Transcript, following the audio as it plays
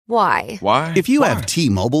Why? Why? If you have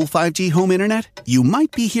T-Mobile 5G home internet, you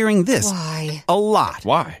might be hearing this Why? a lot.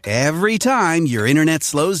 Why? Every time your internet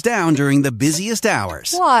slows down during the busiest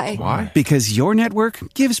hours. Why? Why? Because your network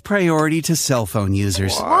gives priority to cell phone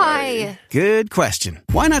users. Why? Good question.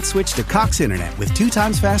 Why not switch to Cox Internet with 2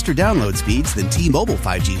 times faster download speeds than T-Mobile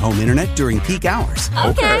 5G home internet during peak hours?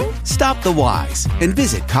 Okay. Stop the whys and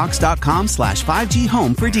visit cox.com/5G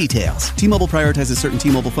home for details. T-Mobile prioritizes certain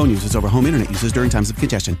T-Mobile phone users over home internet users during times of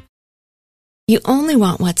congestion. You only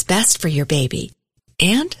want what's best for your baby.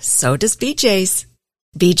 And so does BJ's.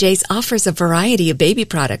 BJ's offers a variety of baby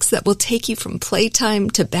products that will take you from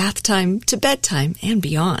playtime to bath time to bedtime and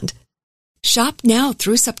beyond. Shop now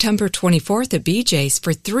through September 24th at BJ's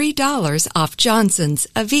for $3 off Johnson's,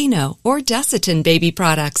 Aveeno, or Desitin baby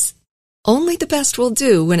products. Only the best will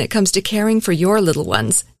do when it comes to caring for your little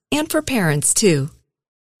ones, and for parents too.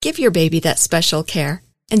 Give your baby that special care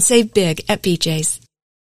and save big at BJ's.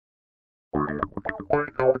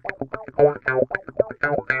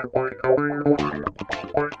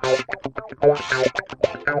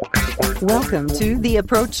 Welcome to The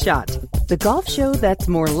Approach Shot, the golf show that's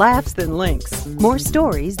more laughs than links, more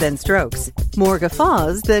stories than strokes, more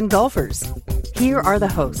guffaws than golfers. Here are the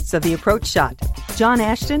hosts of The Approach Shot, John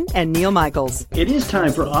Ashton and Neil Michaels. It is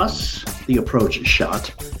time for us, The Approach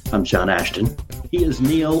Shot. I'm John Ashton. He is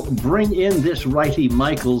Neil. Bring in this righty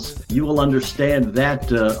Michaels. You will understand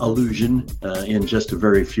that allusion in just a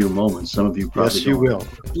very few moments. Some of you probably Yes, you will.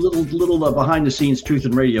 Little behind-the-scenes truth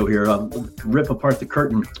and radio here. Rip apart the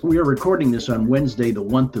curtain. We are recording this on Wednesday, the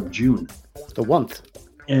 1st of June. The 1st.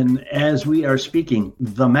 And as we are speaking,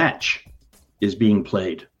 the match is being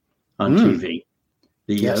played on TV.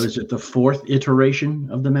 Yes. Was it the 4th iteration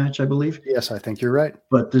of the match, I believe? Yes, I think you're right.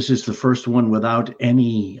 But this is the first one without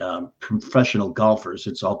any professional golfers.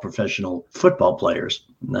 It's all professional football players.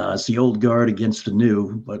 It's the old guard against the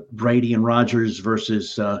new, but Brady and Rodgers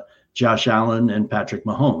versus Josh Allen and Patrick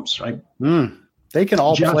Mahomes, right? They can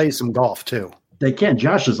all play some golf, too. They can.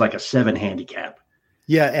 Josh is like a 7 handicap.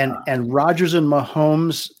 Yeah, and Rodgers and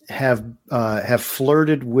Mahomes have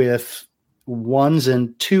flirted with 1s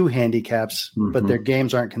and 2 handicaps, but their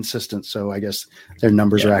games aren't consistent. So I guess their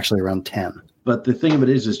numbers are actually around 10. But the thing of it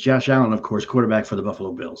is Josh Allen, of course, quarterback for the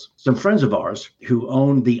Buffalo Bills. Some friends of ours who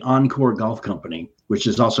own the Encore Golf Company, which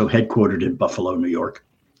is also headquartered in Buffalo, New York,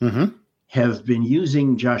 have been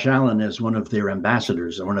using Josh Allen as one of their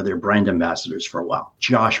ambassadors, or one of their brand ambassadors for a while.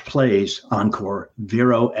 Josh plays Encore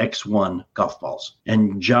Vero X1 golf balls.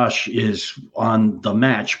 And Josh is on the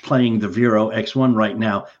match playing the Vero X1 right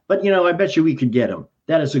now. But, I bet you we could get him.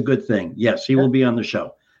 That is a good thing. Yes, he will be on the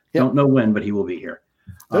show. Don't know when, but he will be here.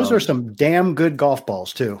 Those are some damn good golf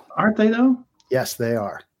balls, too. Aren't they, though? Yes, they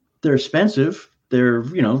are. They're expensive. They're,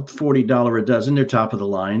 $40 a dozen. They're top of the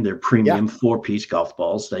line. They're premium 4-piece golf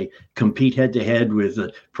balls. They compete head to head with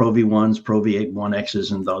the Pro V1s, Pro V8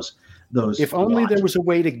 1Xs, and those. If only there was a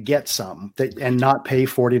way to get some and not pay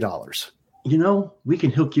 $40. We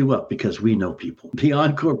can hook you up because we know people. The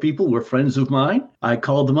Encore people were friends of mine. I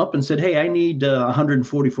called them up and said, hey, I need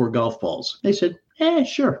 144 golf balls. They said,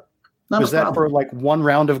 sure. Was that for like 1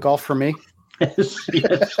 round of golf for me?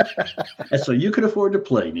 Yes. And so you could afford to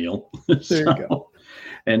play, Neil. There you go.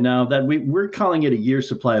 And now that we're calling it a year's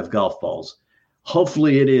supply of golf balls.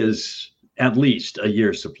 Hopefully it is at least a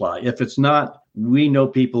year's supply. If it's not, we know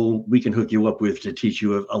people we can hook you up with to teach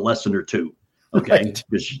you a lesson or two. Okay. Right.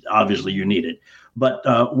 Because obviously you need it. But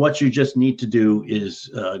what you just need to do is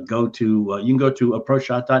you can go to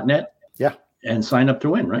approachshot.net. Yeah. And sign up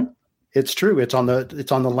to win, right? It's true. It's on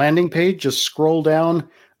the landing page. Just scroll down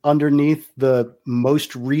underneath the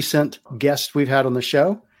most recent guests we've had on the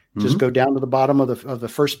show. Just go down to the bottom of the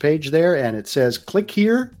first page there, and it says, click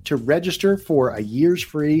here to register for a year's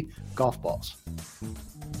free golf balls.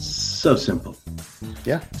 So simple.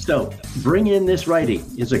 Yeah. So Bring In This Righty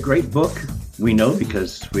is a great book. We know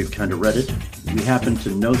because we've kind of read it. We happen to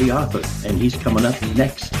know the author, and he's coming up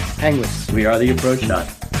next. Hang with us. We are The Approach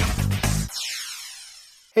Shot.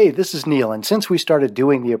 Hey, this is Neil, and since we started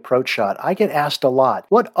doing The Approach Shot, I get asked a lot,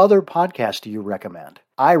 what other podcast do you recommend?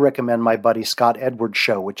 I recommend my buddy Scott Edwards'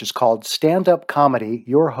 show, which is called Stand Up Comedy,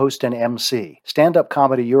 Your Host and MC. Stand Up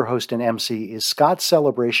Comedy, Your Host and MC is Scott's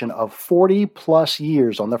celebration of 40-plus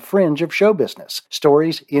years on the fringe of show business.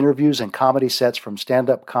 Stories, interviews, and comedy sets from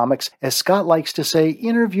stand-up comics, as Scott likes to say,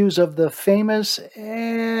 interviews of the famous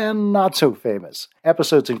and not so famous.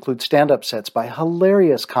 Episodes include stand-up sets by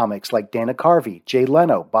hilarious comics like Dana Carvey, Jay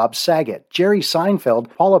Leno, Bob Saget, Jerry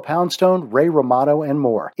Seinfeld, Paula Poundstone, Ray Romano, and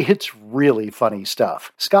more. It's really funny stuff.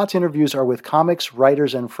 Golf. Scott's interviews are with comics,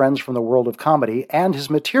 writers, and friends from the world of comedy, and his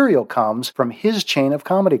material comes from his chain of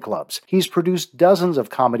comedy clubs. He's produced dozens of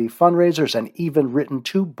comedy fundraisers and even written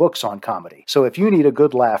 2 books on comedy. So if you need a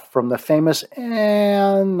good laugh from the famous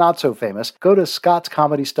and not so famous, go to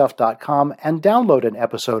scottscomedystuff.com and download an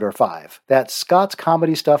episode or 5. That's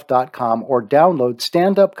scottscomedystuff.com, or download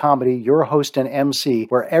Stand Up Comedy, Your Host and MC,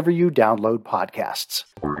 wherever you download podcasts.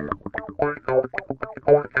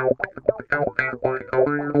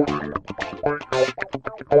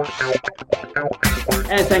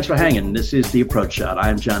 And thanks for hanging. This is The Approach Shot.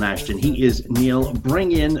 I'm John Ashton. He is Neil.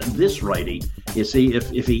 Bring in this righty. You see, if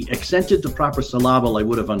he accented the proper syllable, I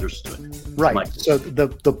would have understood. Right. Like, so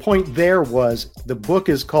the point there was the book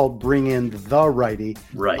is called Bring In the Righty.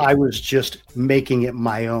 Right. I was just making it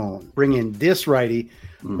my own. Bring in this righty.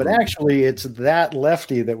 Mm-hmm. But actually, it's that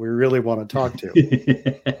lefty that we really want to talk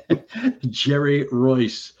to. Jerry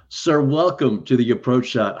Royce. Sir, welcome to The Approach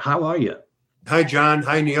Shot. How are you? Hi, John.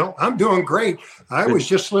 Hi, Neil. I'm doing great. I was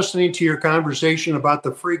just listening to your conversation about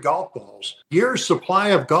the free golf balls. Your supply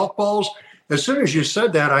of golf balls, as soon as you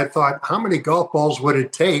said that, I thought, how many golf balls would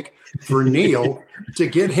it take for Neil to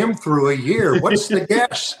get him through a year? What's the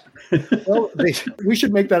guess? Well, we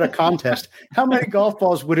should make that a contest. How many golf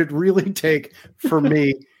balls would it really take for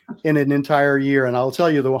me in an entire year? And I'll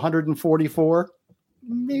tell you, the 144,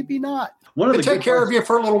 maybe not. It'll take care of you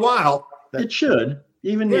for a little while. It should.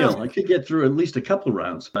 Even Neil, I could get through at least a couple of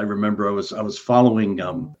rounds. I remember I was following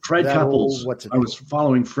Fred Couples. I was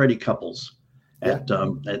following Freddie Couples at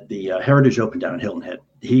the Heritage Open down in Hilton Head.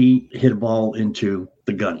 He hit a ball into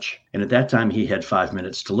the gunch, and at that time he had 5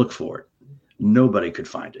 minutes to look for it. Nobody could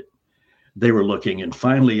find it. They were looking, and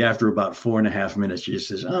finally, after about 4.5 minutes, he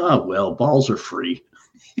says, "Oh well, balls are free."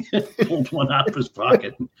 Pulled one out of his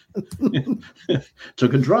pocket,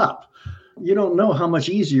 took a drop. You don't know how much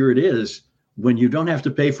easier it is. When you don't have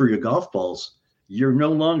to pay for your golf balls, you're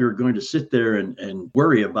no longer going to sit there and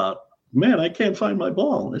worry about, man, I can't find my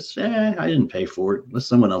ball. It's, I didn't pay for it. Let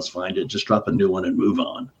someone else find it. Just drop a new one and move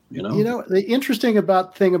on. You know, the interesting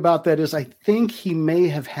thing about that is I think he may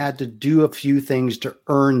have had to do a few things to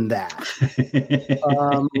earn that.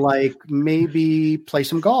 Like maybe play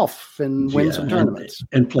some golf and win some tournaments.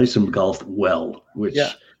 And play some golf well, which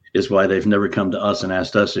is why they've never come to us and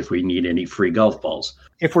asked us if we need any free golf balls.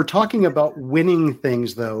 If we're talking about winning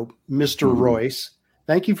things, though, Mr. Royce,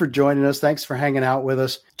 thank you for joining us. Thanks for hanging out with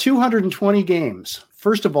us. 220 games.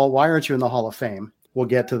 First of all, why aren't you in the Hall of Fame? We'll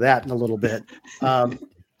get to that in a little bit.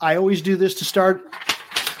 I always do this to start.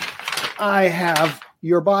 I have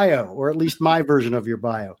your bio, or at least my version of your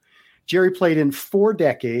bio. Jerry played in 4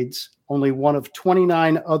 decades, only one of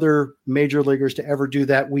 29 other major leaguers to ever do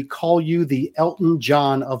that. We call you the Elton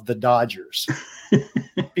John of the Dodgers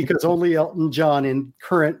because only Elton John in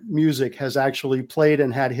current music has actually played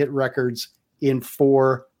and had hit records in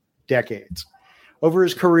 4 decades. Over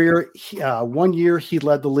his career, 1 year he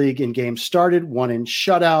led the league in games started, 1 in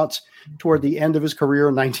shutouts. Toward the end of his career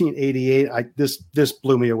in 1988, this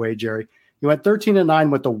blew me away, Jerry. He went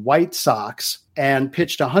 13-9 with the White Sox and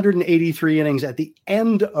pitched 183 innings at the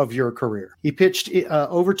end of your career. He pitched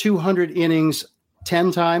over 200 innings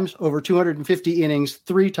 10 times, over 250 innings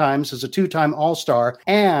 3 times as a 2-time All-Star.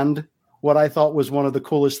 And what I thought was one of the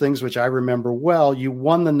coolest things, which I remember well, you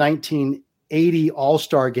won the 1980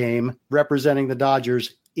 All-Star game representing the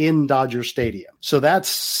Dodgers in Dodger Stadium. So that's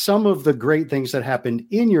some of the great things that happened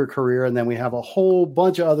in your career. And then we have a whole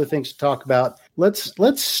bunch of other things to talk about.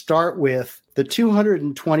 Let's start with the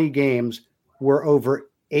 220 games were over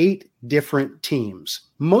 8 different teams.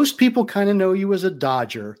 Most people kind of know you as a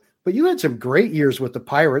Dodger, but you had some great years with the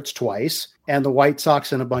Pirates twice and the White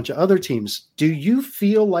Sox and a bunch of other teams. Do you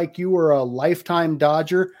feel like you were a lifetime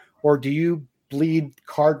Dodger, or do you bleed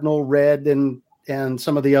Cardinal, Red, and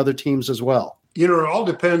some of the other teams as well? You know, it all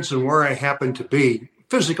depends on where I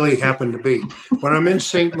physically happen to be. When I'm in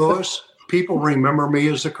St. Louis, people remember me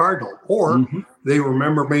as a Cardinal, or they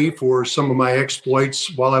remember me for some of my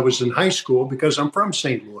exploits while I was in high school because I'm from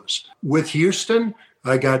St. Louis. With Houston,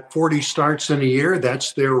 I got 40 starts in a year.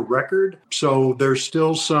 That's their record. So there's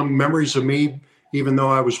still some memories of me, even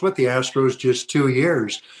though I was with the Astros just 2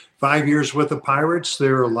 years. 5 years with the Pirates.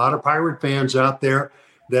 There are a lot of Pirate fans out there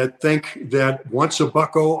that think that once a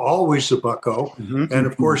Bucko, always a Bucko. And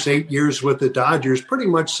of course, 8 years with the Dodgers pretty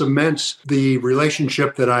much cements the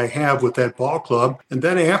relationship that I have with that ball club. And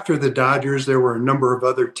then after the Dodgers, there were a number of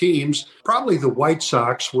other teams. Probably the White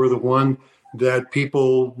Sox were the one that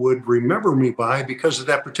people would remember me by because of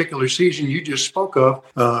that particular season you just spoke of.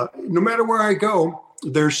 No matter where I go,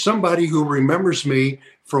 there's somebody who remembers me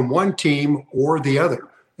from one team or the other.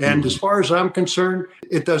 And as far as I'm concerned,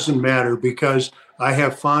 it doesn't matter because I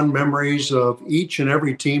have fond memories of each and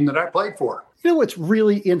every team that I played for. You know what's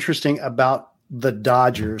really interesting about the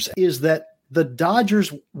Dodgers is that the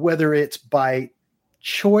Dodgers, whether it's by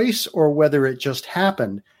choice or whether it just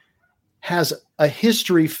happened, has a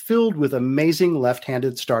history filled with amazing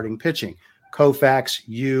left-handed starting pitching. Koufax,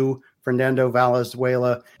 you, Fernando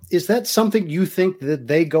Valenzuela. Is that something you think that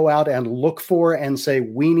they go out and look for and say,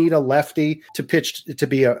 we need a lefty to pitch to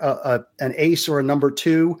be an ace or a number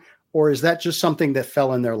two? Or is that just something that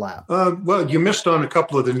fell in their lap? Well, you missed on a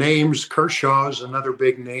couple of the names. Kershaw is another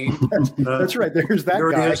big name. That's right. There's that guy.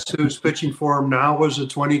 Urias, who's pitching for him now, was a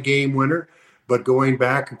 20-game winner. But going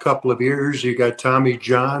back a couple of years, you got Tommy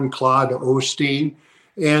John, Claude Osteen,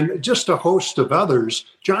 and just a host of others.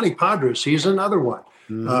 Johnny Padres, he's another one.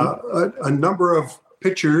 A number of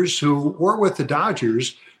pitchers who were with the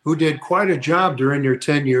Dodgers who did quite a job during their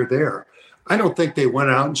tenure there. I don't think they went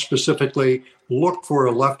out and specifically looked for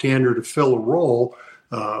a left-hander to fill a role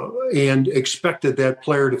and expected that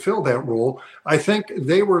player to fill that role. I think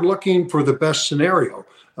they were looking for the best scenario,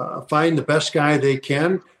 find the best guy they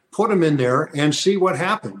can, put him in there and see what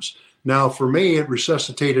happens. Now, for me, it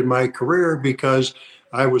resuscitated my career because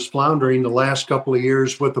I was floundering the last couple of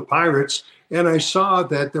years with the Pirates, and I saw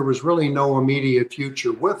that there was really no immediate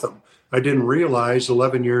future with them. I didn't realize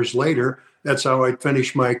 11 years later that's how I'd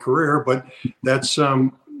finish my career, but that's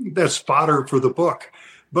fodder for the book.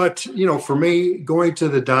 But, you know, for me, going to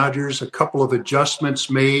the Dodgers, a couple of adjustments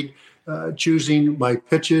made, choosing my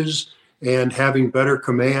pitches and having better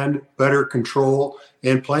command, better control,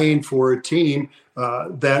 and playing for a team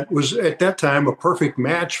that was at that time a perfect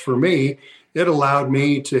match for me. It allowed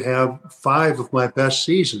me to have 5 of my best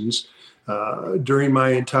seasons during my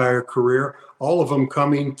entire career, all of them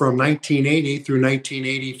coming from 1980 through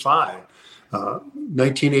 1985.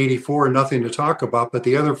 1984, nothing to talk about, but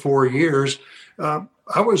the other 4 years,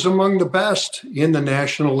 I was among the best in the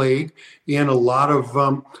National League in a lot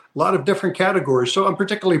of different categories. So I'm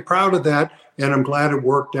particularly proud of that, and I'm glad it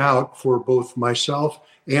worked out for both myself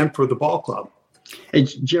and for the ball club. Hey,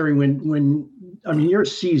 Jerry, when you're a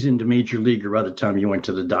seasoned major leaguer by the time you went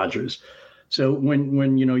to the Dodgers. So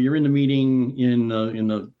when you're in the meeting in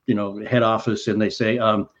the head office and they say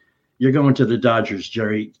you're going to the Dodgers,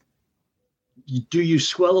 Jerry, do you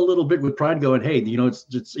swell a little bit with pride, going, hey,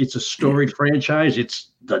 it's a storied franchise,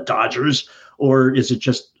 it's the Dodgers, or is it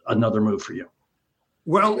just another move for you?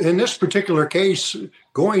 Well, in this particular case,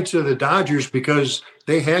 going to the Dodgers because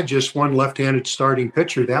they had just one left-handed starting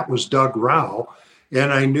pitcher, that was Doug Rauch,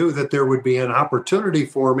 and I knew that there would be an opportunity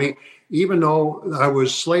for me, even though I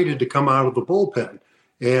was slated to come out of the bullpen.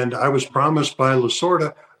 And I was promised by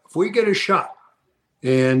Lasorda, if we get a shot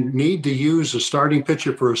and need to use a starting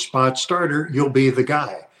pitcher for a spot starter, you'll be the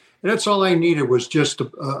guy. And that's all I needed, was just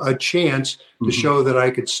a chance to show that I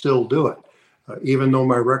could still do it. Even though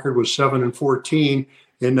my record was 7-14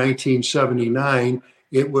 in 1979,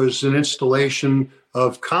 it was an installation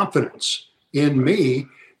of confidence in me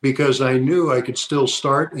because I knew I could still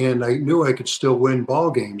start and I knew I could still win ball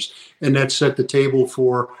games. And that set the table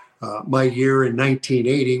for my year in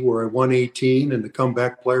 1980, where I won 18 and the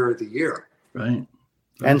comeback player of the year. Right.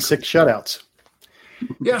 And 6 shutouts.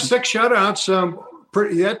 Yeah, 6 shutouts.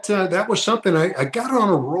 That was something I got on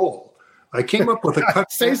a roll. I came up with a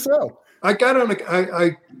cut. Say so. I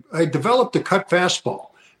developed a cut fastball.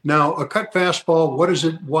 Now, a cut fastball, what is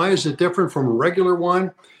it? Why is it different from a regular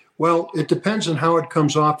one? Well, it depends on how it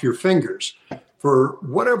comes off your fingers. For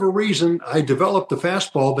whatever reason, I developed a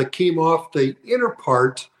fastball that came off the inner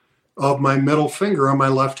part of my middle finger on my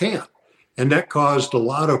left hand. And that caused a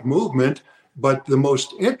lot of movement. But the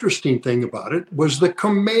most interesting thing about it was the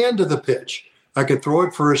command of the pitch. I could throw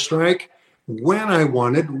it for a strike when I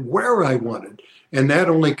wanted, where I wanted. And that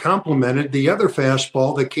only complemented the other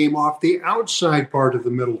fastball that came off the outside part of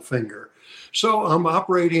the middle finger. So I'm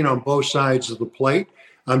operating on both sides of the plate.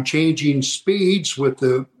 I'm changing speeds with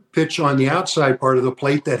the pitch on the outside part of the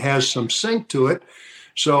plate that has some sink to it.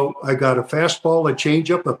 So I got a fastball, a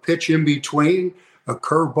changeup, a pitch in between, a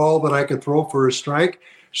curveball that I could throw for a strike.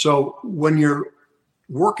 So when you're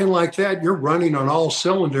working like that, you're running on all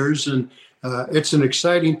cylinders, and it's an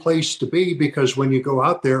exciting place to be because when you go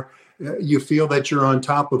out there, you feel that you're on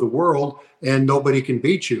top of the world and nobody can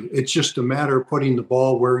beat you. It's just a matter of putting the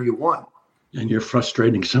ball where you want. And you're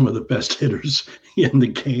frustrating some of the best hitters in the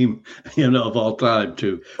game, of all time,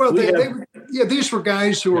 too. Well, these were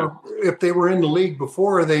guys who were, if they were in the league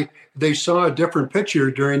before, they saw a different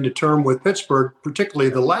pitcher during the term with Pittsburgh, particularly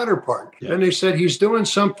the latter part. Yeah. And they said, he's doing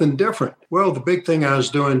something different. Well, the big thing I was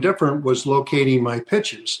doing different was locating my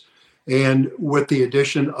pitches. And with the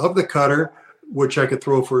addition of the cutter, which I could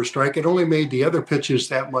throw for a strike. It only made the other pitches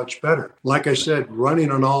that much better. Like I said, running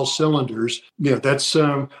on all cylinders, that's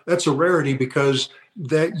a rarity because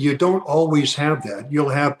that you don't always have that. You'll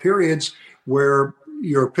have periods where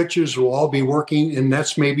your pitches will all be working, and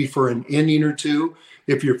that's maybe for an inning or two.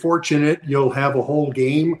 If you're fortunate, you'll have a whole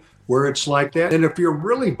game where it's like that. And if you're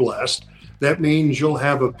really blessed, that means you'll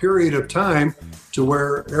have a period of time to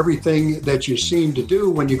where everything that you seem to do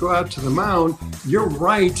when you go out to the mound, you're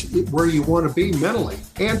right where you want to be mentally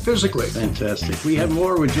and physically. Fantastic. We have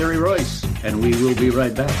more with Jerry Reuss, and we will be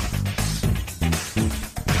right back.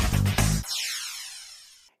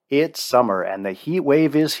 It's summer and the heat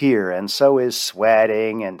wave is here, and so is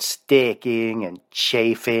sweating and sticking and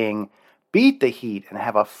chafing. Beat the heat and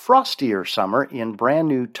have a frostier summer in brand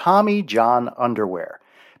new Tommy John underwear.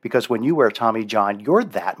 Because when you wear Tommy John, you're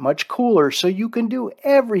that much cooler, so you can do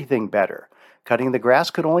everything better. Cutting the grass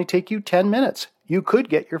could only take you 10 minutes. You could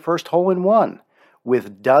get your first hole-in-one.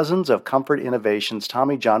 With dozens of comfort innovations,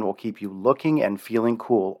 Tommy John will keep you looking and feeling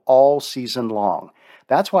cool all season long.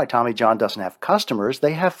 That's why Tommy John doesn't have customers,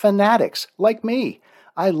 they have fanatics, like me.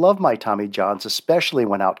 I love my Tommy Johns, especially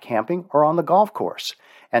when out camping or on the golf course.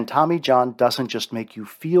 And Tommy John doesn't just make you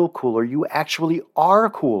feel cooler, you actually are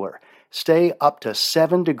cooler. Stay up to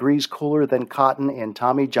 7 degrees cooler than cotton in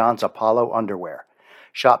Tommy John's Apollo underwear.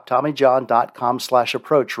 Shop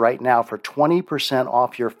TommyJohn.com/approach right now for 20%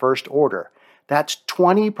 off your first order. That's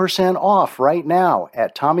 20% off right now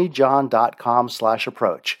at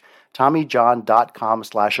TommyJohn.com/approach.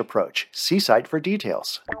 TommyJohn.com/approach. See site for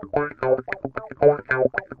details.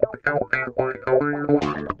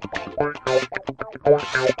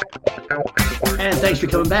 And thanks for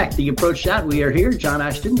coming back. The Approach Shot. We are here, John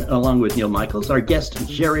Ashton, along with Neil Michaels. Our guest,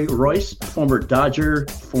 Jerry Reuss, former Dodger,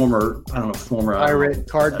 former Pirate,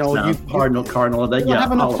 Cardinal. Cardinal. We don't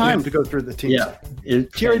have enough time to go through the teams. Yeah.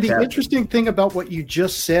 Jerry, the interesting thing about what you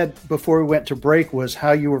just said before we went to break was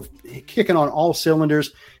how you were kicking on all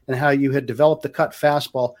cylinders and how you had developed the cut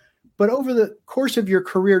fastball. But over the course of your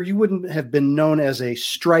career, you wouldn't have been known as a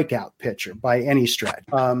strikeout pitcher by any stretch.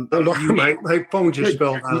 My phone just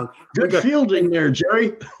fell down. Good fielding there,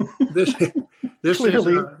 Jerry. This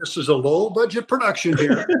is a low-budget production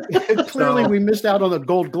here. Clearly, we missed out on the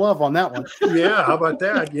Gold Glove on that one. Yeah, how about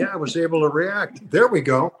that? Yeah, I was able to react. There we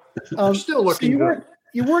go. I'm still looking good.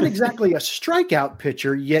 You weren't exactly a strikeout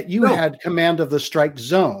pitcher, yet you had command of the strike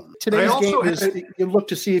zone. Today's game is you look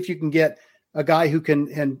to see if you can get a guy who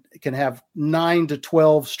can have 9 to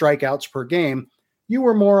 12 strikeouts per game. You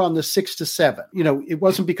were more on the 6 to 7. It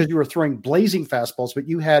wasn't because you were throwing blazing fastballs, but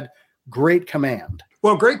you had great command.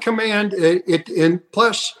 Well, great command.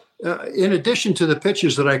 Plus, in addition to the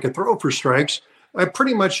pitches that I could throw for strikes, I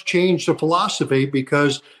pretty much changed the philosophy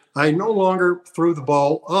because I no longer threw the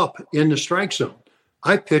ball up in the strike zone.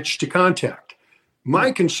 I pitched to contact.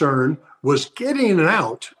 My concern was getting it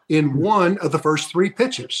out in one of the first 3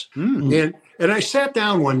 pitches. And I sat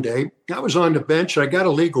down one day, I was on the bench, I got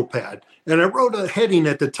a legal pad, and I wrote a heading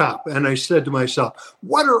at the top, and I said to myself,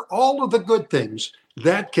 what are all of the good things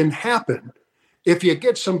that can happen if you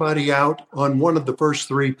get somebody out on one of the first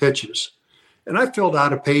 3 pitches? And I filled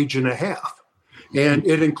out a page and a half. And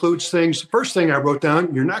it includes things, first thing I wrote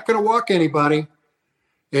down, you're not going to walk anybody.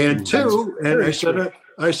 And 2, and I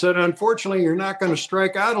said, unfortunately, you're not going to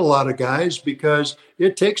strike out a lot of guys because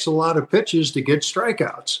it takes a lot of pitches to get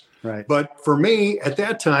strikeouts. Right. But for me, at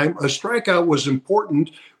that time, a strikeout was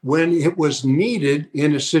important when it was needed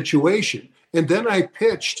in a situation. And then I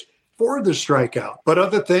pitched for the strikeout. But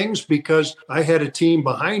other things, because I had a team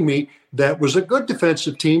behind me that was a good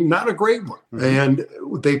defensive team, not a great one. Mm-hmm. And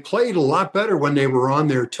they played a lot better when they were on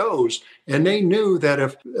their toes. And they knew that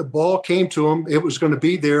if a ball came to them, it was going to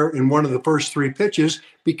be there in one of the first 3 pitches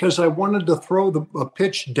because I wanted to throw a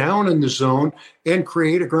pitch down in the zone and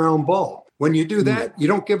create a ground ball. When you do that, you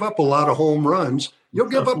don't give up a lot of home runs. You'll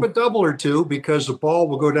give up a double or 2 because the ball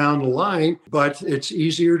will go down the line, but it's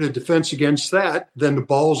easier to defense against that than the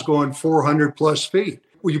ball's going 400 plus feet.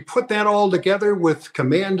 Well, you put that all together with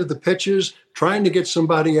command of the pitches, trying to get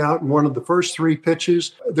somebody out in one of the first 3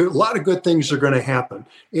 pitches, there are a lot of good things are going to happen.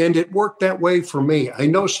 And it worked that way for me. I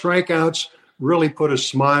know strikeouts really put a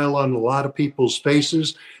smile on a lot of people's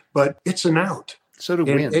faces, but it's an out. So to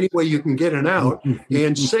win. Any way you can get an out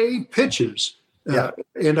and save pitches.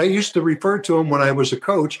 And I used to refer to them when I was a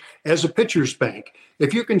coach as a pitcher's bank.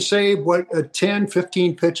 If you can save 10,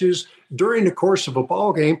 15 pitches during the course of a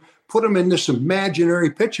ball game, put them in this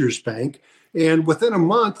imaginary pitcher's bank, and within a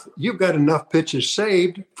month, you've got enough pitches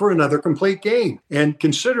saved for another complete game. And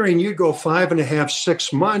considering you go 5.5,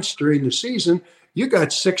 6 months during the season, you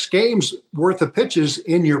got 6 games worth of pitches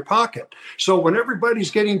in your pocket. So when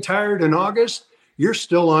everybody's getting tired in August, you're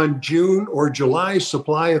still on June or July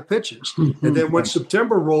supply of pitches. And then when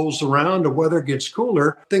September rolls around, the weather gets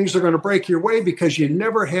cooler, things are going to break your way because you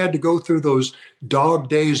never had to go through those dog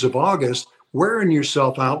days of August wearing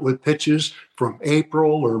yourself out with pitches from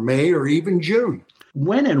April or May or even June.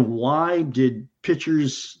 When and why did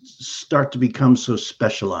pitchers start to become so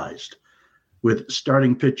specialized with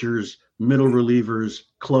starting pitchers, middle relievers,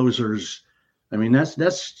 closers? I mean,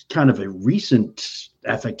 that's kind of a recent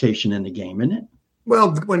affectation in the game, isn't it?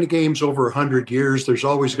 Well, when the game's over 100 years, there's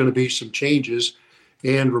always going to be some changes.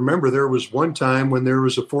 And remember, there was one time when there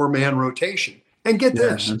was a 4-man rotation. And get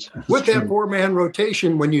this, that's with true. That 4-man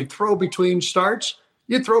rotation, when you throw between starts,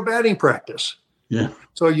 you throw batting practice. Yeah.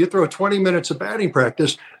 So you throw 20 minutes of batting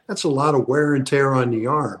practice, that's a lot of wear and tear on the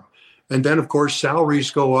arm. And then, of course,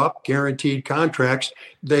 salaries go up, guaranteed contracts.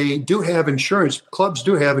 They do have insurance. Clubs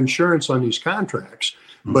do have insurance on these contracts.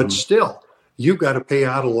 But still, you've got to pay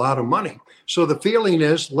out a lot of money. So the feeling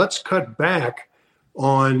is, let's cut back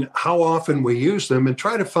on how often we use them and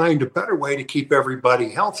try to find a better way to keep everybody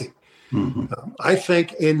healthy. I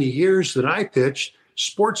think in the years that I pitched,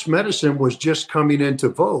 sports medicine was just coming into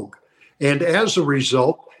vogue. And as a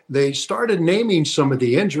result, they started naming some of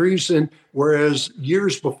the injuries. And whereas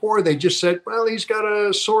years before, they just said, well, he's got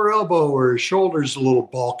a sore elbow or his shoulder's a little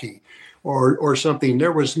bulky or something.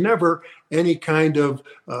 There was never any kind of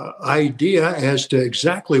idea as to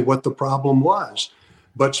exactly what the problem was.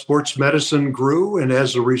 But sports medicine grew, and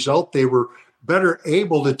as a result, they were better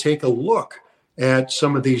able to take a look at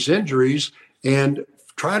some of these injuries and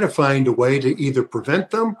try to find a way to either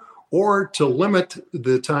prevent them or to limit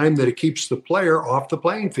the time that it keeps the player off the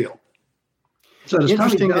playing field. So does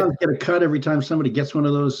Tommy John get a cut every time somebody gets one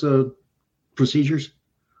of those procedures?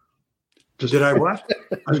 Did I what?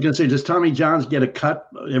 I was going to say, does Tommy Johns get a cut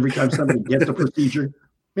every time somebody gets a procedure?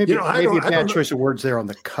 Maybe a bad choice of words there on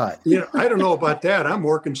the cut. I don't know about that. I'm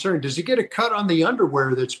more concerned. Does he get a cut on the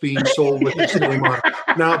underwear that's being sold with his name on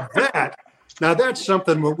it? Now that's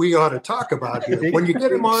something that we ought to talk about here. When you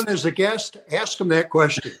get him on as a guest, ask him that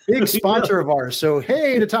question. Big sponsor of ours. So,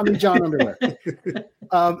 hey, to Tommy John underwear.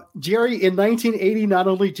 Jerry, in 1980, not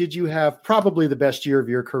only did you have probably the best year of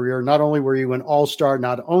your career, not only were you an all-star,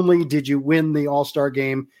 not only did you win the all-star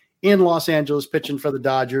game in Los Angeles pitching for the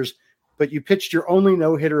Dodgers, but you pitched your only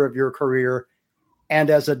no-hitter of your career.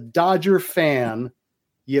 And as a Dodger fan,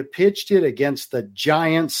 you pitched it against the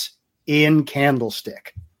Giants in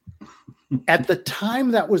Candlestick. At the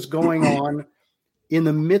time that was going on, in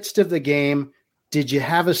the midst of the game, did you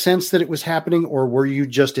have a sense that it was happening, or were you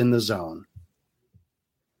just in the zone?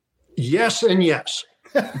 Yes and yes.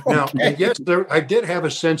 Now, yes, I did have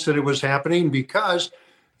a sense that it was happening because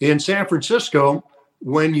in San Francisco,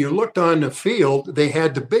 when you looked on the field, they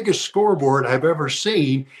had the biggest scoreboard I've ever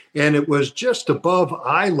seen, and it was just above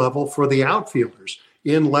eye level for the outfielders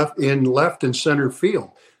in left and center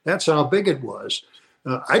field. That's how big it was.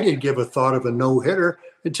 I didn't give a thought of a no-hitter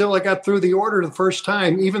until I got through the order the first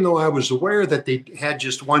time, even though I was aware that they had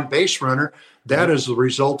just one base runner. That is the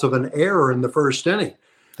result of an error in the first inning.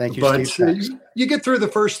 Thank you, but Steve. You get through the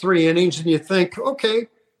first 3 innings and you think, okay,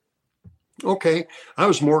 I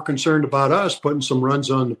was more concerned about us putting some runs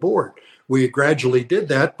on the board. We gradually did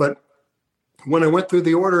that, but when I went through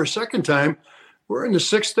the order a second time, we're in the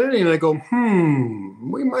 6th inning, and I go,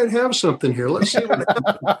 we might have something here. Let's see what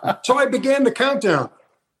happens. So I began the countdown.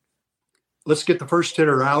 Let's get the first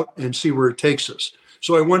hitter out and see where it takes us.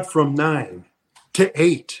 So I went from 9 to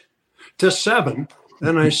 8 to 7,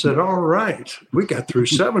 and I said, all right, we got through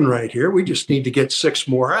 7 right here. We just need to get 6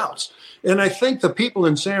 more outs. And I think the people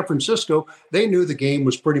in San Francisco, they knew the game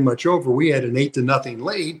was pretty much over. We had an 8-0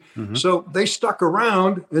 lead. So they stuck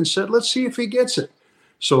around and said, let's see if he gets it.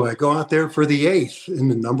 So I go out there for the 8th,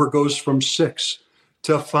 and the number goes from 6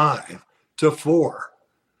 to 5 to 4.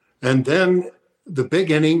 And then the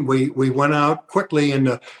big inning, we went out quickly in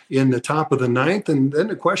the top of the 9th, and then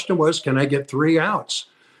the question was, can I get 3 outs?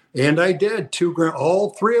 And I did.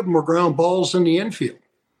 All 3 of them were ground balls in the infield.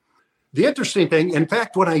 The interesting thing, in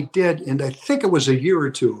fact, what I did, and I think it was a year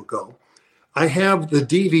or 2 ago, I have the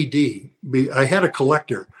DVD. I had a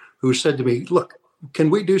collector who said to me, look,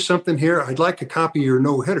 can we do something here? I'd like a copy of your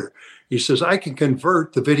no-hitter. He says, I can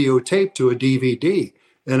convert the videotape to a DVD.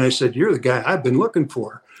 And I said, you're the guy I've been looking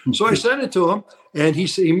for. So I sent it to him, and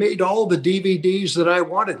he made all the DVDs that I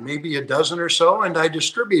wanted, maybe a dozen or so, and I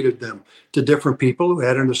distributed them to different people who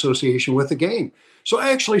had an association with the game. So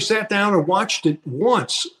I actually sat down and watched it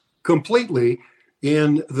once completely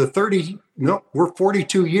in we're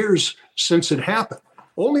 42 years since it happened.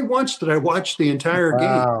 Only once did I watch the entire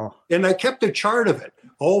game. And I kept a chart of it,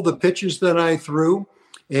 all the pitches that I threw.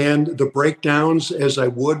 and the breakdowns as I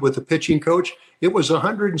would with the pitching coach, it was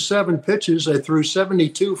 107 pitches. I threw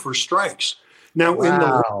 72 for strikes. Now,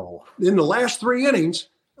 wow. in the last 3 innings,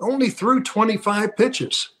 I only threw 25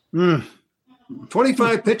 pitches.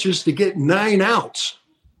 25 pitches to get 9 outs.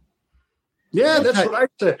 Yeah, that's what I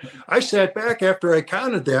said. I sat back after I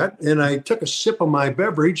counted that, and I took a sip of my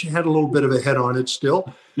beverage. Had a little bit of a head on it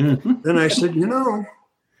still. Then I said,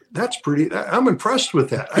 that's pretty. I'm impressed with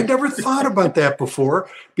that. I never thought about that before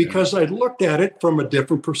because I looked at it from a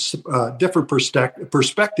different perspective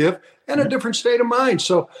and a different state of mind.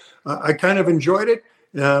 So I kind of enjoyed it.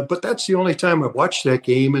 But that's the only time I've watched that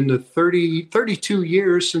game in the 32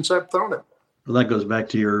 years since I've thrown it. Well, that goes back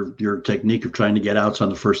to your technique of trying to get outs on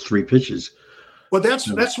the first 3 pitches. Well,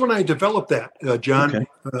 that's when I developed that, John. Okay.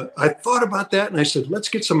 I thought about that, and I said, let's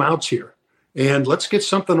get some outs here, and let's get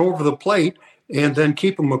something over the plate, and then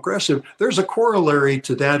keep them aggressive. There's a corollary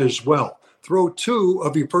to that as well. Throw 2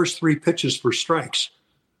 of your first 3 pitches for strikes.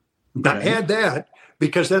 Okay. Now, add that,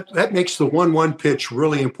 because that makes the 1-1 pitch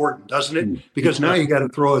really important, doesn't it? Because now you got to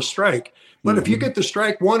throw a strike. But if you get the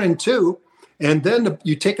strike 1 and 2, and then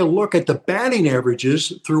you take a look at the batting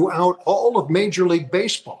averages throughout all of Major League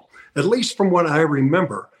Baseball, at least from what I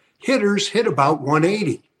remember, hitters hit about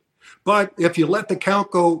 180. But if you let the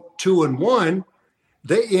count go 2-1,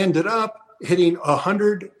 they ended up hitting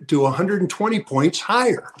 100 to 120 points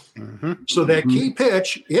higher. So that key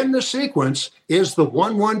pitch in the sequence is the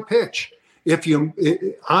 1-1 pitch.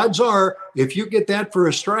 Odds are, if you get that for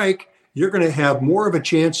a strike, you're going to have more of a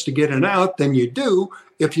chance to get an out than you do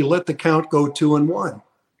if you let the count go 2-1.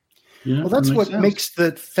 Yeah, well, that's what makes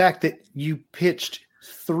the fact that you pitched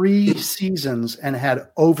 3 seasons and had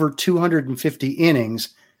over 250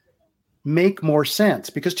 innings make more sense,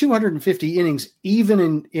 because 250 innings,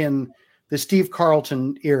 even in the Steve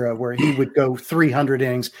Carlton era where he would go 300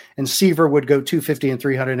 innings and Seaver would go 250 and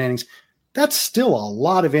 300 innings, that's still a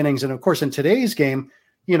lot of innings. And of course, in today's game,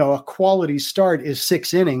 a quality start is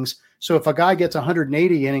 6 innings. So if a guy gets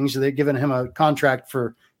 180 innings, they're giving him a contract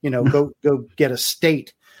for, go get a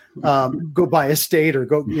state, go buy a state, or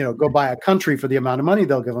go buy a country for the amount of money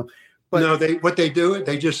they'll give him. But no,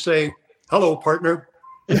 they just say, hello, partner.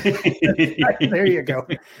 There you go.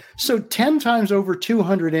 So 10 times over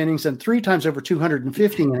 200 innings and 3 times over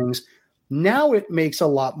 250 innings. Now it makes a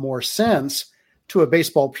lot more sense to a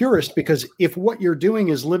baseball purist, because if what you're doing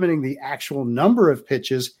is limiting the actual number of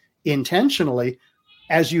pitches intentionally,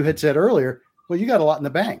 as you had said earlier, well, you got a lot in the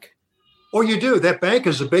bank. Oh, you do. That bank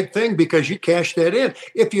is a big thing because you cash that in.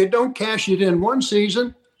 If you don't cash it in one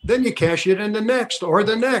season, then you cash it in the next or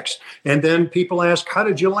the next. And then people ask, how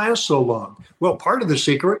did you last so long? Well, part of the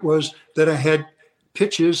secret was that I had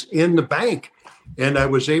pitches in the bank, and I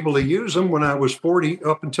was able to use them when I was 40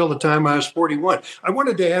 up until the time I was 41. I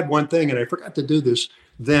wanted to add one thing, and I forgot to do this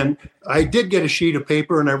then. I did get a sheet of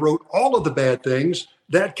paper, and I wrote all of the bad things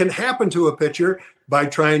that can happen to a pitcher by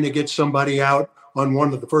trying to get somebody out on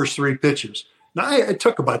one of the first 3 pitches. Now, it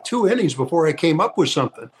took about 2 innings before I came up with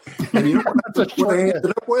something. And you know what I ended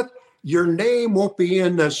up with? Your name won't be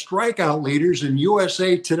in the strikeout leaders in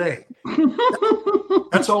USA Today.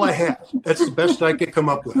 That's all I had. That's the best I could come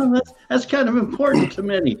up with. Well, that's kind of important to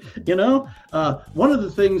many. One of the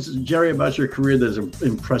things, Jerry, about your career that has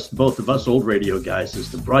impressed both of us old radio guys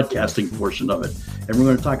is the broadcasting portion of it. And we're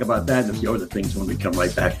going to talk about that and a few other things when we come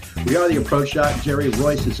right back. We are The Approach Shot. Jerry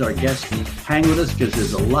Royce is our guest. Hang with us because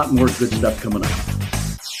there's a lot more good stuff coming up.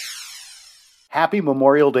 Happy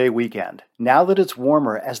Memorial Day weekend. Now that it's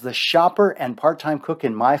warmer, as the shopper and part-time cook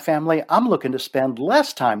in my family, I'm looking to spend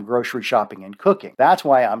less time grocery shopping and cooking. That's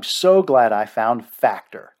why I'm so glad I found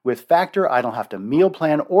Factor. With Factor, I don't have to meal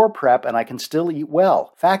plan or prep, and I can still eat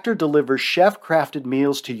well. Factor delivers chef-crafted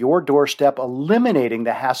meals to your doorstep, eliminating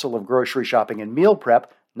the hassle of grocery shopping and meal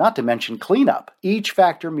prep, not to mention cleanup. Each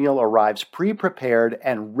Factor meal arrives pre-prepared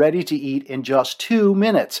and ready to eat in just 2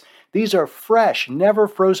 minutes. These are fresh, never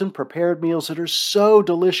frozen prepared meals that are so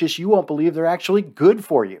delicious you won't believe they're actually good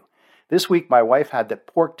for you. This week, my wife had the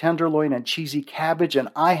pork tenderloin and cheesy cabbage, and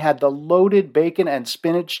I had the loaded bacon and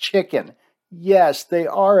spinach chicken. Yes, they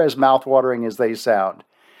are as mouthwatering as they sound.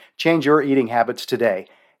 Change your eating habits today.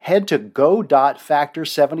 Head to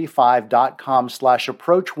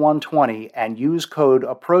go.factor75.com/approach120 and use code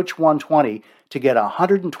approach120 to get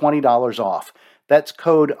 $120 off. That's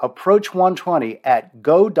code approach120 at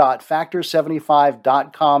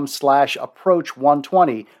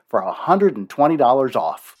go.factor75.com/approach120 for $120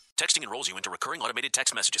 off. Texting enrolls you into recurring automated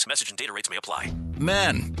text messages. Message and data rates may apply.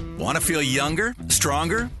 Men, want to feel younger,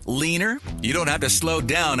 stronger, leaner? You don't have to slow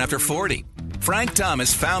down after 40. Frank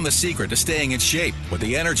Thomas found the secret to staying in shape with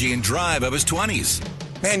the energy and drive of his 20s.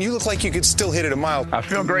 Man, you look like you could still hit it a mile. I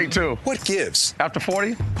feel great, too. What gives? After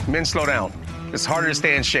 40, men slow down. It's harder to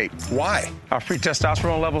stay in shape. Why? Our free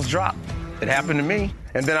testosterone levels drop. It happened to me,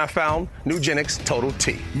 and then I found Nugenix Total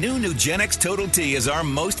T. New Nugenix Total T is our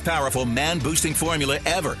most powerful man-boosting formula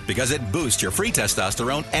ever because it boosts your free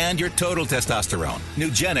testosterone and your total testosterone.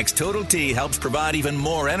 Nugenix Total T helps provide even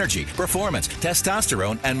more energy, performance,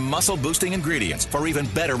 testosterone, and muscle-boosting ingredients for even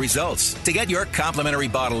better results. To get your complimentary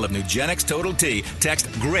bottle of Nugenix Total T,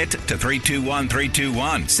 text GRIT to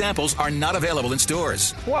 321321. Samples are not available in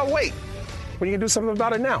stores. Well, wait. When you can do something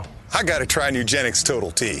about it now? I got to try Nugenix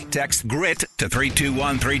Total T. Text GRIT to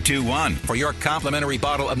 321321 for your complimentary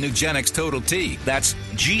bottle of Nugenix Total T. That's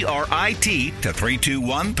GRIT to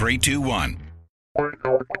 321321. We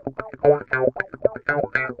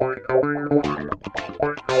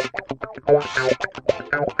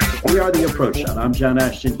are The Approach Shot. I'm John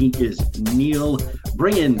Ashton. He is Neil.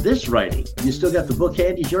 Bring in this righty. You still got the book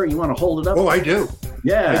handy, Jerry? You want to hold it up? Oh, I do.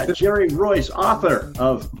 Yeah, Jerry Royce, author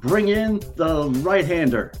of Bring In the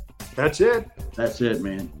Right-Hander. That's it. That's it,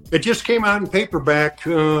 man. It just came out in paperback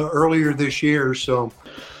earlier this year. So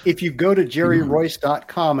if you go to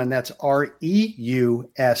jerryroyce.com, and that's REUSS.com,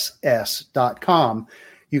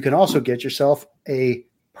 you can also get yourself a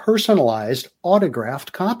personalized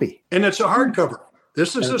autographed copy. And it's a hardcover.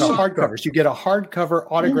 This is a hardcover. So you get a hardcover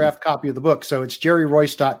autographed copy of the book. So it's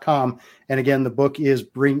jerryroyce.com. And again, the book is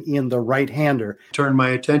Bring In the Right-Hander. Turned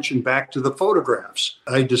my attention back to the photographs.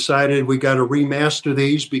 I decided we got to remaster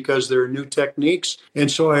these because there are new techniques. And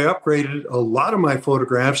so I upgraded a lot of my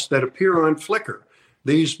photographs that appear on Flickr.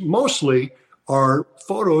 These mostly are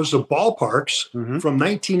photos of ballparks from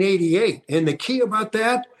 1988. And the key about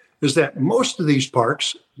that is that most of these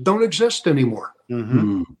parks don't exist anymore.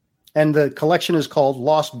 And the collection is called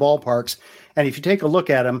Lost Ballparks. And if you take a look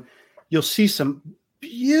at them, you'll see some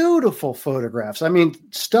beautiful photographs. I mean,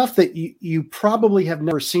 stuff that you probably have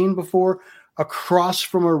never seen before, across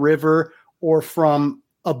from a river or from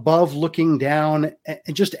above looking down,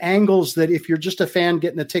 and just angles that if you're just a fan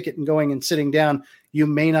getting a ticket and going and sitting down, you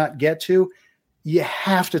may not get to. You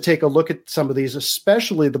have to take a look at some of these,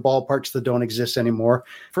 especially the ballparks that don't exist anymore.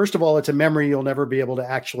 First of all, it's a memory you'll never be able to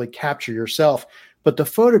actually capture yourself. But the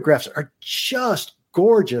photographs are just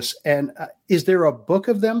gorgeous. And is there a book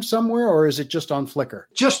of them somewhere, or is it just on Flickr?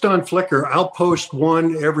 Just on Flickr. I'll post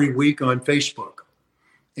one every week on Facebook.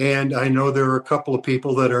 And I know there are a couple of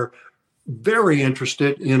people that are very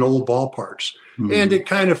interested in old ballparks. And it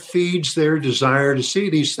kind of feeds their desire to see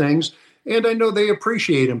these things. And I know they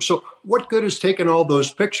appreciate them. So what good is taking all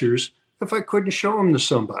those pictures if I couldn't show them to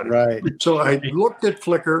somebody? Right. So I looked at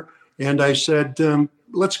Flickr and I said,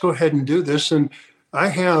 let's go ahead and do this. And I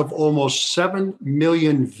have almost 7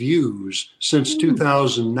 million views since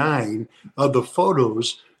 2009 of the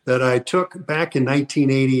photos that I took back in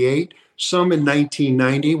 1988, some in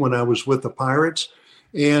 1990 when I was with the Pirates.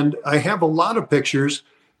 And I have a lot of pictures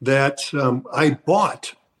that I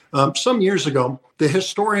bought. Some years ago, the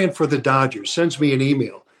historian for the Dodgers sends me an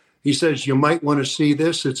email. He says, you might want to see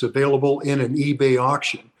this. It's available in an eBay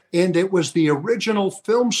auction. And it was the original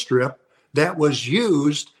film strip that was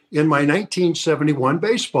used in my 1971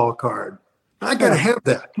 baseball card. I got to have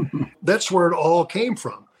that. That's where it all came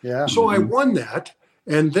from. Yeah. So I won that.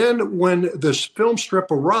 And then when this film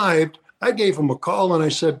strip arrived, I gave him a call and I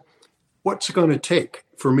said, what's it going to take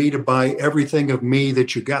for me to buy everything of me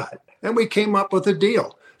that you got? And we came up with a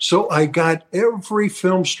deal. So I got every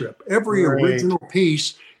film strip, every original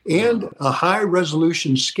piece, and a high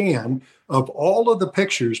resolution scan of all of the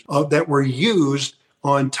pictures that were used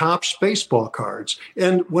on Topps baseball cards.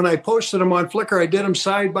 And when I posted them on Flickr, I did them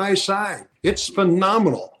side by side. It's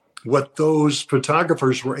phenomenal what those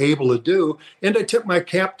photographers were able to do. And I tip my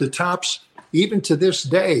cap to Topps even to this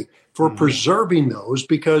day for preserving those,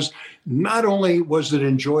 because not only was it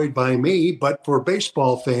enjoyed by me, but for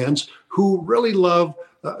baseball fans who really love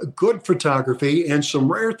good photography and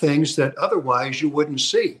some rare things that otherwise you wouldn't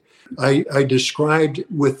see. I described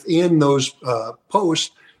within those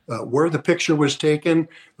posts where the picture was taken,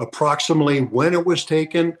 approximately when it was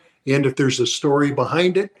taken, and if there's a story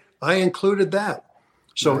behind it, I included that.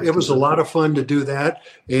 So it was a lot of fun to do that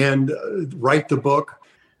and write the book.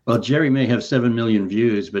 Well, Jerry may have 7 million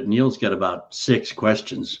views, but Neil's got about 6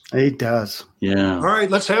 questions. He does. Yeah. All right,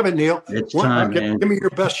 let's have it, Neil. It's time, man. Give me your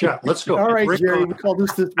best shot. Let's go. All right, Jerry. We call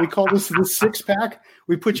this the 6-pack.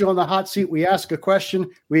 We put you on the hot seat. We ask a question.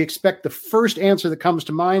 We expect the first answer that comes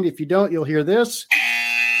to mind. If you don't, you'll hear this.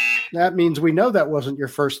 That means we know that wasn't your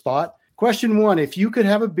first thought. Question 1: if you could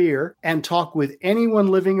have a beer and talk with anyone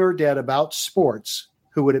living or dead about sports,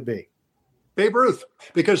 who would it be? Babe Ruth,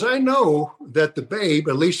 because I know that the Babe,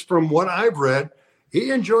 at least from what I've read, He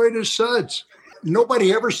enjoyed his suds.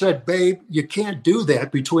 Nobody ever said, Babe, you can't do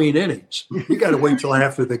that between innings. You got to wait till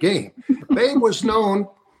after the game. Babe was known,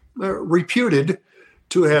 reputed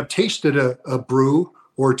to have tasted a brew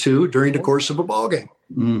or two during the course of a ball game.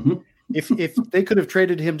 Mm-hmm. If they could have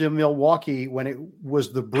traded him to Milwaukee when it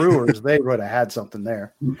was the Brewers, they would have had something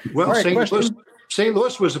there. Well, right, St.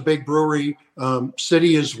 Louis was a big brewery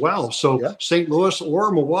city as well. So yeah. St. Louis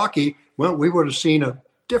or Milwaukee, well, we would have seen a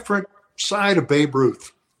different side of Babe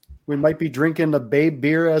Ruth. We might be drinking the Babe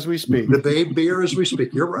beer as we speak. The Babe beer as we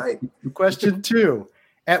speak. You're right. Question 2.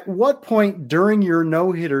 At what point during your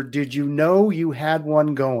no-hitter did you know you had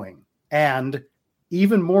one going? And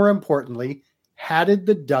even more importantly, how did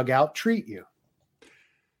the dugout treat you?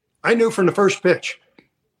 I knew from the first pitch.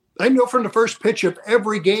 I knew from the first pitch of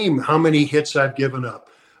every game how many hits I've given up.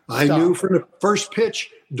 I knew from the first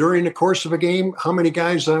pitch during the course of a game how many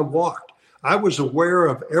guys I walked. I was aware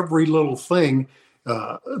of every little thing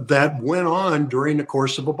that went on during the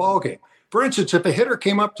course of a ball game. For instance, if a hitter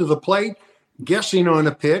came up to the plate guessing on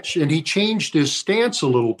a pitch and he changed his stance a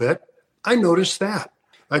little bit, I noticed that.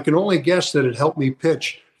 I can only guess that it helped me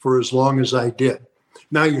pitch for as long as I did.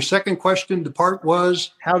 Now, your second question, the part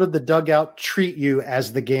was, how did the dugout treat you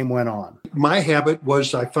as the game went on? My habit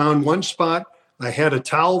was I found one spot, I had a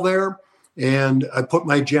towel there, and I put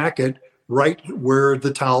my jacket right where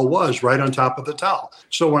the towel was, right on top of the towel.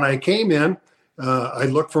 So when I came in, I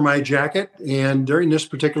looked for my jacket, and during this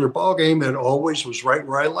particular ball game, it always was right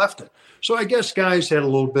where I left it. So I guess guys had a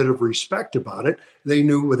little bit of respect about it. They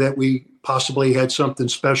knew that we possibly had something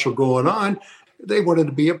special going on. They wanted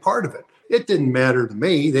to be a part of it. It didn't matter to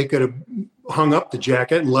me. They could have hung up the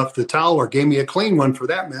jacket and left the towel or gave me a clean one for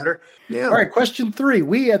that matter. Yeah. All right, question 3.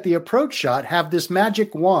 We at the Approach Shot have this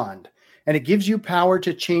magic wand, and it gives you power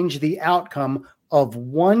to change the outcome of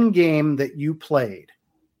one game that you played.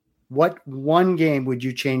 What one game would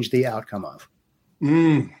you change the outcome of?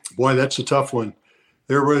 Boy, that's a tough one.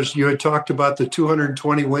 You had talked about the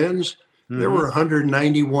 220 wins. There were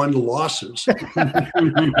 191 losses.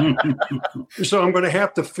 So I'm going to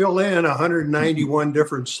have to fill in 191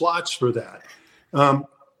 different slots for that.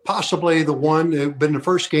 Possibly the one that had been the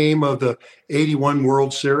first game of the 81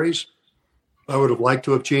 World Series. I would have liked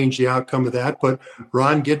to have changed the outcome of that, but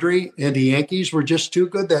Ron Guidry and the Yankees were just too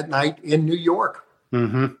good that night in New York.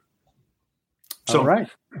 Mm-hmm. So, all right.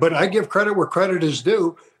 But I give credit where credit is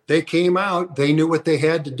due. They came out, they knew what they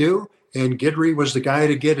had to do, and Guidry was the guy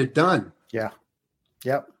to get it done. Yeah.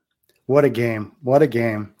 Yep. What a game. What a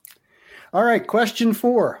game. All right. Question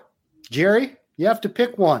 4. Jerry, you have to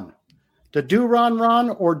pick one. The do ron ron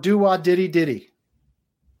or do wah diddy diddy?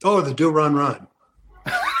 Oh, the do ron ron.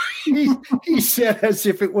 He said as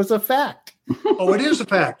if it was a fact. Oh, it is a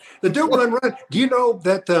fact. The do run run. Do you know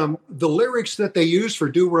that the lyrics that they used for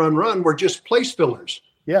do run run were just place fillers?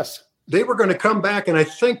 Yes. They were going to come back, and I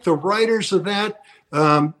think the writers of that,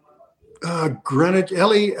 Greenwich,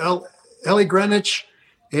 Ellie Greenwich,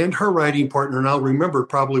 and her writing partner, and I'll remember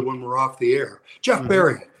probably when we're off the air, Jeff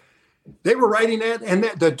Berry. They were writing that, and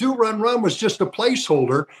the do run run was just a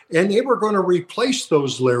placeholder, and they were going to replace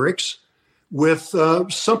those lyrics with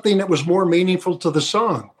something that was more meaningful to the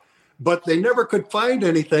song. But they never could find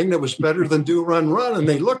anything that was better than do run run, and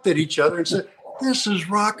they looked at each other and said, this is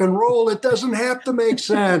rock and roll. It doesn't have to make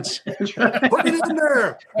sense. Put it in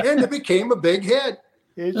there. And it became a big hit.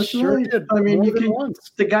 It sure did. I mean,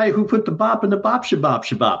 the guy who put the bop in the bop shabop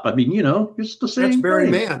shabop. I mean, it's the same. That's Barry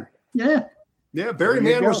thing. Mann. Yeah. Yeah, Barry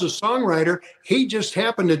Mann was a songwriter. He just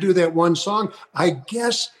happened to do that one song. I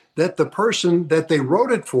guess that the person that they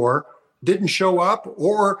wrote it for didn't show up,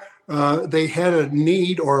 or they had a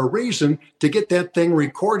need or a reason to get that thing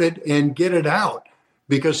recorded and get it out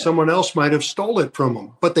because someone else might have stole it from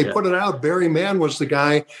them. But they put it out. Barry Mann was the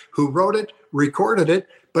guy who wrote it, recorded it.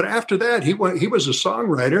 But after that, he was a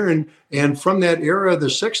songwriter. And from that era of the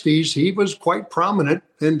 60s, he was quite prominent.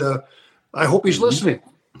 And I hope he's listening.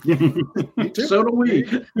 So do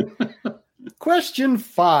we. Question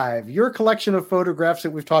 5. Your collection of photographs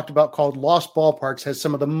that we've talked about called Lost Ballparks has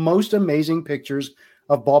some of the most amazing pictures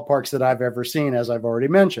of ballparks that I've ever seen, as I've already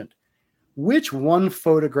mentioned. Which one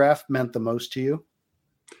photograph meant the most to you?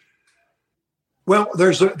 Well,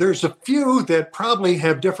 there's a few that probably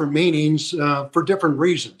have different meanings for different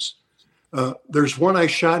reasons. There's one I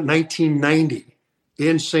shot in 1990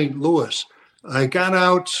 in St. Louis. I got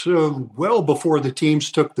out well before the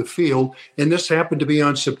teams took the field, and this happened to be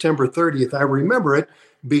on September 30th. I remember it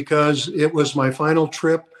because it was my final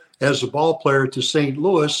trip as a ball player to St.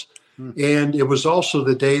 Louis, and it was also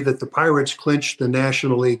the day that the Pirates clinched the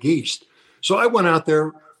National League East. So I went out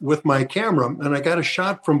there with my camera, and I got a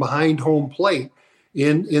shot from behind home plate,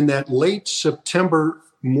 in that late September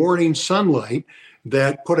morning sunlight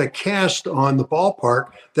that put a cast on the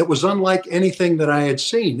ballpark that was unlike anything that I had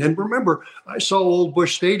seen. And remember, I saw Old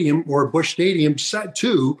Busch Stadium, or Busch Stadium Set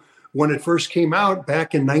 2, when it first came out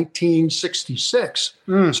back in 1966.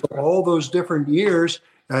 So all those different years,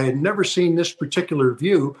 I had never seen this particular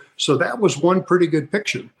view. So that was one pretty good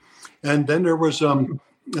picture. And then there was a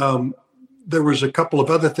couple of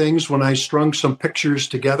other things when I strung some pictures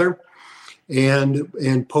together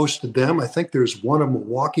and posted them. I think there's one of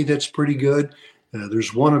Milwaukee that's pretty good.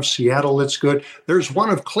 There's one of Seattle that's good. There's one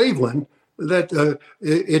of Cleveland that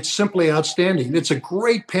it's simply outstanding. It's a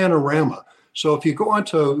great panorama. So if you go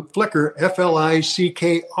onto Flickr,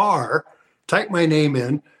 Flickr, type my name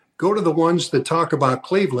in, go to the ones that talk about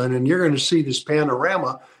Cleveland, and you're going to see this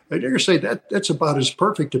panorama. And you're going to say that's about as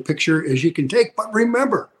perfect a picture as you can take. But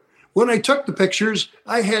remember, when I took the pictures,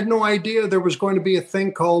 I had no idea there was going to be a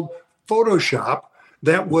thing called Photoshop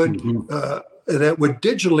that would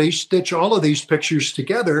digitally stitch all of these pictures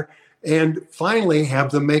together and finally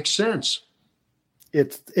have them make sense.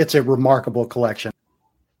 It's a remarkable collection.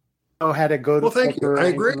 Know how to go to Flickr or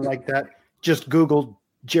anything like that. Just Google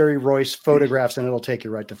Jerry Royce photographs and it'll take you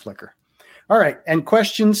right to Flickr. All right. And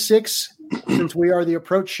question 6, since we are the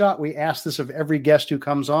Approach Shot, we ask this of every guest who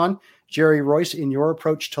comes on. Jerry Royce, in your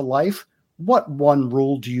approach to life, what one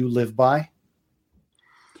rule do you live by?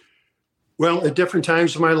 Well, at different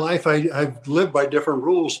times of my life, I've lived by different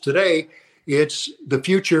rules. Today, it's the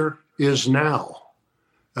future is now.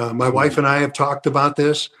 My wife and I have talked about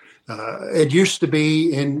this. It used to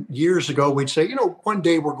be, years ago, we'd say, one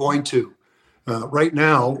day we're going to. Right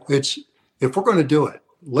now, it's if we're going to do it,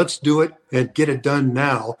 let's do it and get it done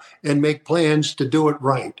now and make plans to do it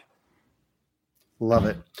right. Love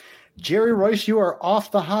it. Jerry Royce, you are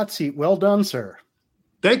off the hot seat. Well done, sir.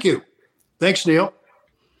 Thank you. Thanks, Neil.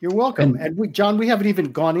 You're welcome. And John, we haven't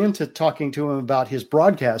even gone into talking to him about his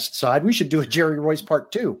broadcast side. We should do a Jerry Royce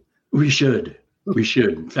part 2. We should.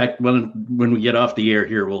 In fact, when we get off the air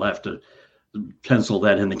here, we'll have to pencil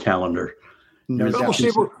that in the calendar. No,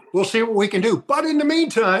 we'll see what we can do. But in the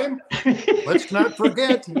meantime, let's not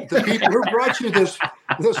forget the people who brought you this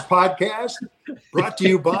podcast, brought to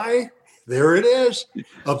you by, there it is,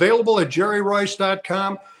 available at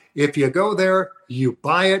jerryroyce.com. If you go there, you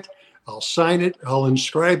buy it, I'll sign it, I'll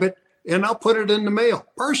inscribe it, and I'll put it in the mail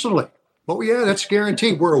personally. Oh, yeah, that's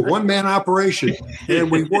guaranteed. We're a one-man operation, and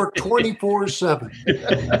we work 24/7.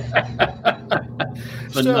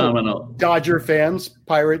 Phenomenal. So, Dodger fans,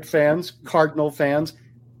 Pirate fans, Cardinal fans,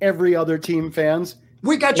 every other team fans.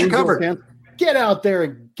 We got you covered. Fans, get out there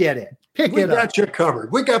and get it. Pick it up. We got you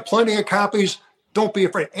covered. We got plenty of copies. Don't be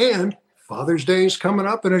afraid. And Father's Day is coming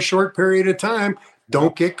up in a short period of time.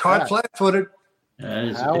 Don't get caught flat-footed.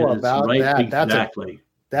 How about right, that? Exactly.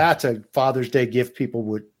 That's a Father's Day gift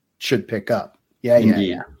people should pick up.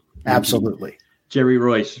 Yeah. Absolutely. Jerry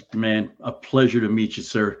Royce, man, a pleasure to meet you,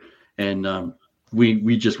 sir. And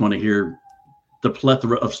we just want to hear the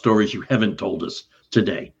plethora of stories you haven't told us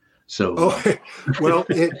today. So, well,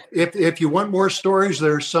 if you want more stories,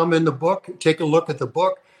 there's some in the book. Take a look at the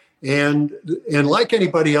book, and like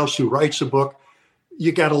anybody else who writes a book,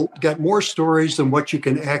 you got more stories than what you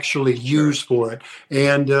can actually use for it.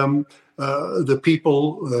 And the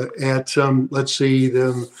people at,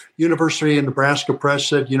 the University of Nebraska Press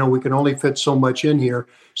said, we can only fit so much in here.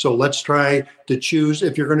 So let's try to choose.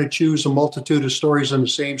 If you're going to choose a multitude of stories on the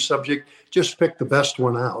same subject, just pick the best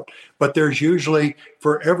one out. But there's usually,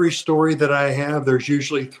 for every story that I have, there's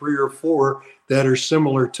usually 3 or 4 that are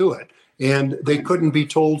similar to it. And they couldn't be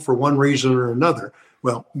told for one reason or another.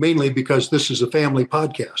 Well, mainly because this is a family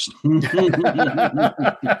podcast.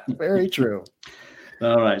 Very true.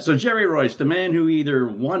 All right. So Jerry Royce, the man who either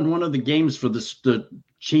won one of the games for the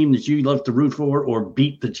team that you love to root for or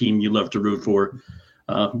beat the team you love to root for.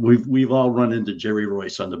 We've all run into Jerry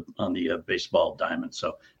Royce on the baseball diamond.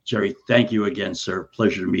 So Jerry, thank you again, sir.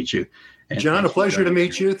 Pleasure to meet you. And John, a pleasure to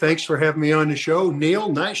meet you. Thanks for having me on the show. Neil,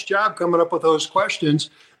 nice job coming up with those questions.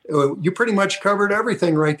 You pretty much covered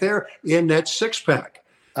everything right there in that 6-pack.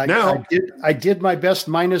 I did my best,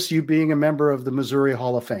 minus you being a member of the Missouri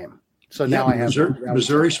Hall of Fame. So now I have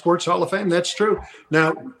Missouri Sports Hall of Fame. That's true.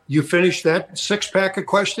 Now you finished that 6-pack of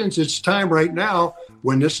questions. It's time right now,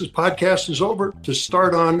 when this podcast is over, to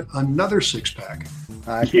start on another 6-pack.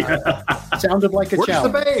 Sounded like a challenge. Where's the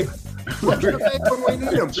babe? Where's the babe when we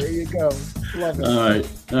need him? There you go. Love it.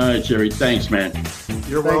 All right, Jerry. Thanks, man.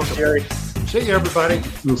 You're welcome, Jerry. See you, everybody.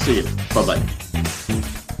 We'll see you. Bye-bye.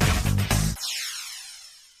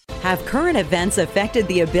 Have current events affected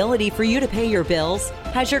the ability for you to pay your bills?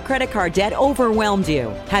 Has your credit card debt overwhelmed you?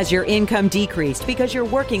 Has your income decreased because you're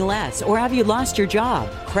working less, or have you lost your job?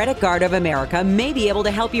 Credit Card of America may be able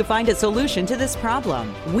to help you find a solution to this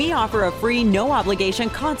problem. We offer a free,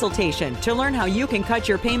 no-obligation consultation to learn how you can cut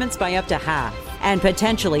your payments by up to half and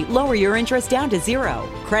potentially lower your interest down to zero.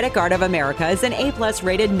 Credit Card of America is an A+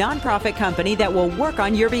 rated nonprofit company that will work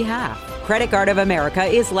on your behalf. Credit Card of America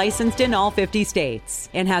is licensed in all 50 states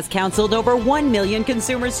and has counseled over 1 million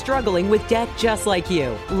consumers struggling with debt just like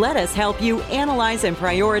you. Let us help you analyze and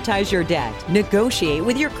prioritize your debt, negotiate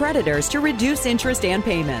with your creditors to reduce interest and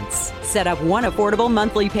payments, set up one affordable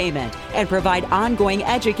monthly payment, and provide ongoing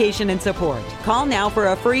education and support. Call now for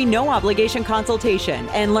a free no-obligation consultation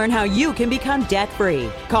and learn how you can become debt-free.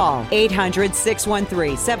 Call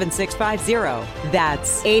 800-613-7650.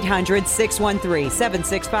 That's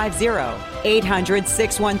 800-613-7650.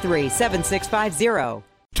 800-613-7650.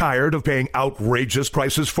 Tired of paying outrageous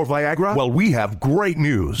prices for Viagra? Well, we have great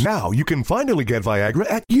news. Now you can finally get Viagra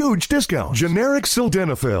at huge discounts. Generic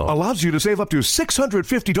Sildenafil allows you to save up to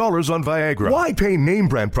 $650 on Viagra. Why pay name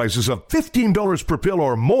brand prices of $15 per pill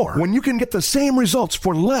or more when you can get the same results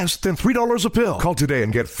for less than $3 a pill? Call today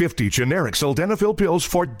and get 50 generic Sildenafil pills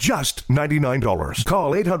for just $99.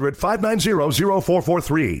 Call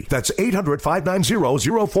 800-590-0443. That's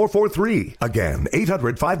 800-590-0443. Again,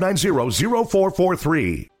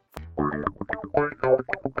 800-590-0443.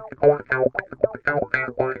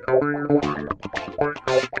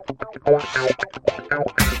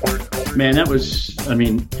 Man, that was,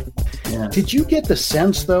 yeah. Did you get the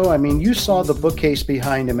sense, though? You saw the bookcase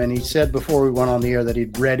behind him, and he said before we went on the air that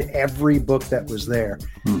he'd read every book that was there.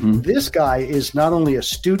 Mm-hmm. This guy is not only a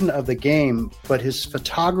student of the game, but his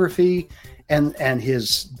photography and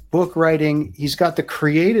his book writing, he's got the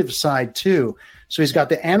creative side, too. So he's got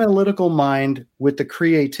the analytical mind with the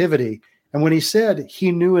creativity. And when he said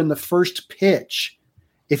he knew in the first pitch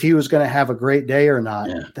if he was going to have a great day or not,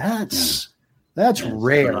 that's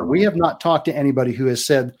rare. Phenomenal. We have not talked to anybody who has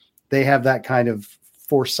said they have that kind of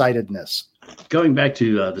foresightedness. Going back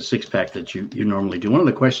to the six-pack that you normally do, one of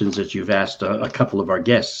the questions that you've asked a couple of our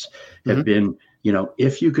guests have been,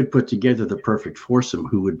 if you could put together the perfect foursome,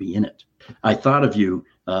 who would be in it? I thought of you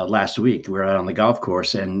last week. We were out on the golf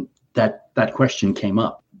course, and that question came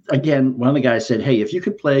up. Again, one of the guys said, hey, if you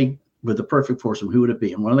could play with the perfect foursome, who would it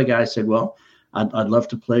be? And one of the guys said, well, I'd love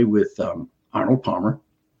to play with Arnold Palmer,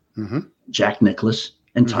 Jack Nicklaus,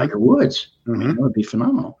 and Tiger Woods. That would be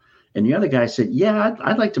phenomenal. And the other guy said, yeah,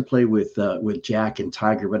 I'd like to play with Jack and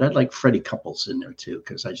Tiger, but I'd like Freddie Couples in there too,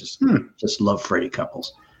 because I just love Freddie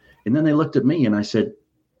Couples. And then they looked at me and I said,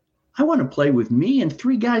 I want to play with me and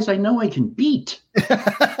three guys I know I can beat. That's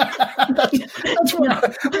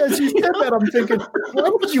what, as you said that, I'm thinking, why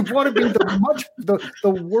would you want to be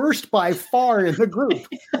the worst by far in the group?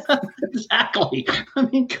 Exactly.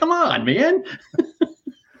 Come on, man.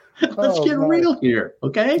 Let's get real here,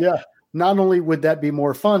 okay? Yeah. Not only would that be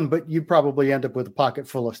more fun, but you'd probably end up with a pocket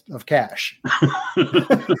full of cash.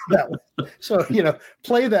 So,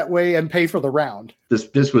 play that way and pay for the round.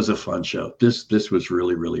 This was a fun show. This was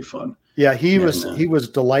really, really fun. Yeah, he was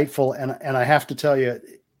delightful. And I have to tell you,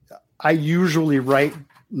 I usually write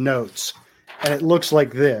notes and it looks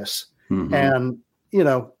like this. Mm-hmm. And,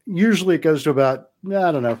 usually it goes to about,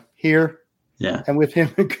 I don't know, here. Yeah. And with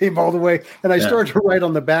him, it came all the way. And I started to write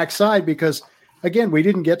on the back side because, again, we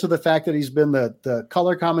didn't get to the fact that he's been the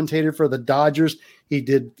color commentator for the Dodgers. He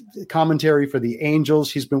did commentary for the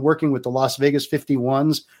Angels. He's been working with the Las Vegas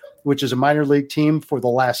 51s, which is a minor league team for the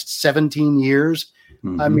last 17 years.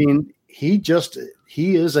 Mm-hmm. He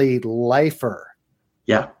is a lifer.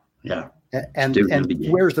 Yeah. Yeah. And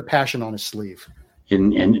wears the passion on his sleeve.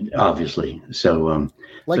 And obviously. So,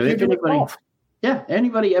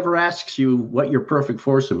 anybody ever asks you what your perfect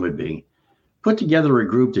foursome would be, put together a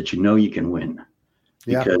group that you can win.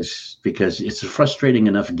 Because it's a frustrating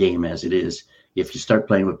enough game as it is if you start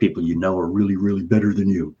playing with people are really, really better than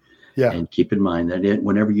you. Yeah. And keep in mind that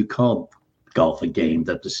whenever you call golf a game,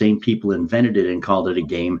 that the same people invented it and called it a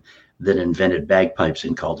game that invented bagpipes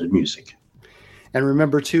and called it music. And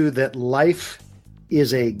remember, too, that life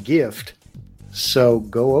is a gift, so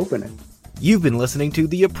go open it. You've been listening to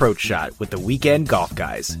The Approach Shot with the Weekend Golf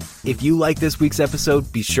Guys. If you like this week's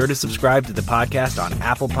episode, be sure to subscribe to the podcast on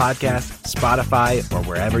Apple Podcasts, Spotify, or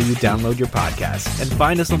wherever you download your podcasts. And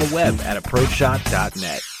find us on the web at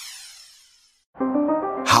approachshot.net.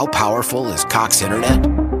 How powerful is Cox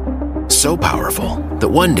Internet? So powerful that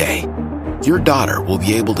one day, your daughter will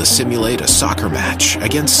be able to simulate a soccer match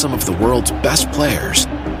against some of the world's best players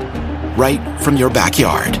right from your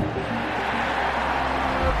backyard.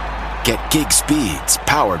 Get gig speeds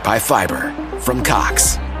powered by fiber from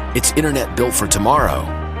Cox. It's internet built for tomorrow,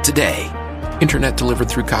 today. Internet delivered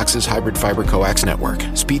through Cox's hybrid fiber coax network.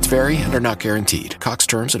 Speeds vary and are not guaranteed. Cox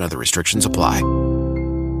terms and other restrictions apply.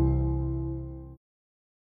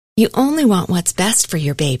 You only want what's best for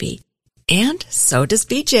your baby. And so does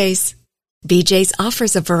BJ's. BJ's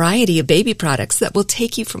offers a variety of baby products that will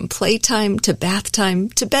take you from playtime to bath time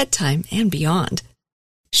to bedtime and beyond.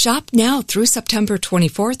 Shop now through September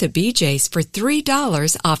 24th at BJ's for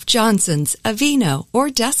 $3 off Johnson's, Aveeno, or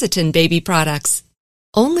Desitin baby products.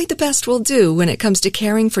 Only the best will do when it comes to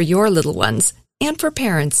caring for your little ones, and for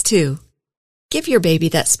parents too. Give your baby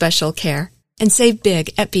that special care and save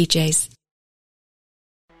big at BJ's.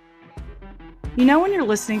 You know when you're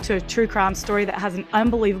listening to a true crime story that has an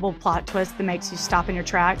unbelievable plot twist that makes you stop in your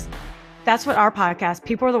tracks? That's what our podcast,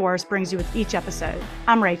 People Are the Worst, brings you with each episode.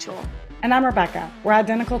 I'm Rachel. And I'm Rebecca. We're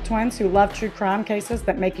identical twins who love true crime cases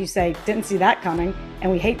that make you say, didn't see that coming,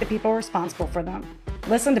 and we hate the people responsible for them.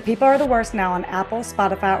 Listen to People Are the Worst now on Apple,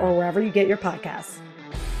 Spotify, or wherever you get your podcasts.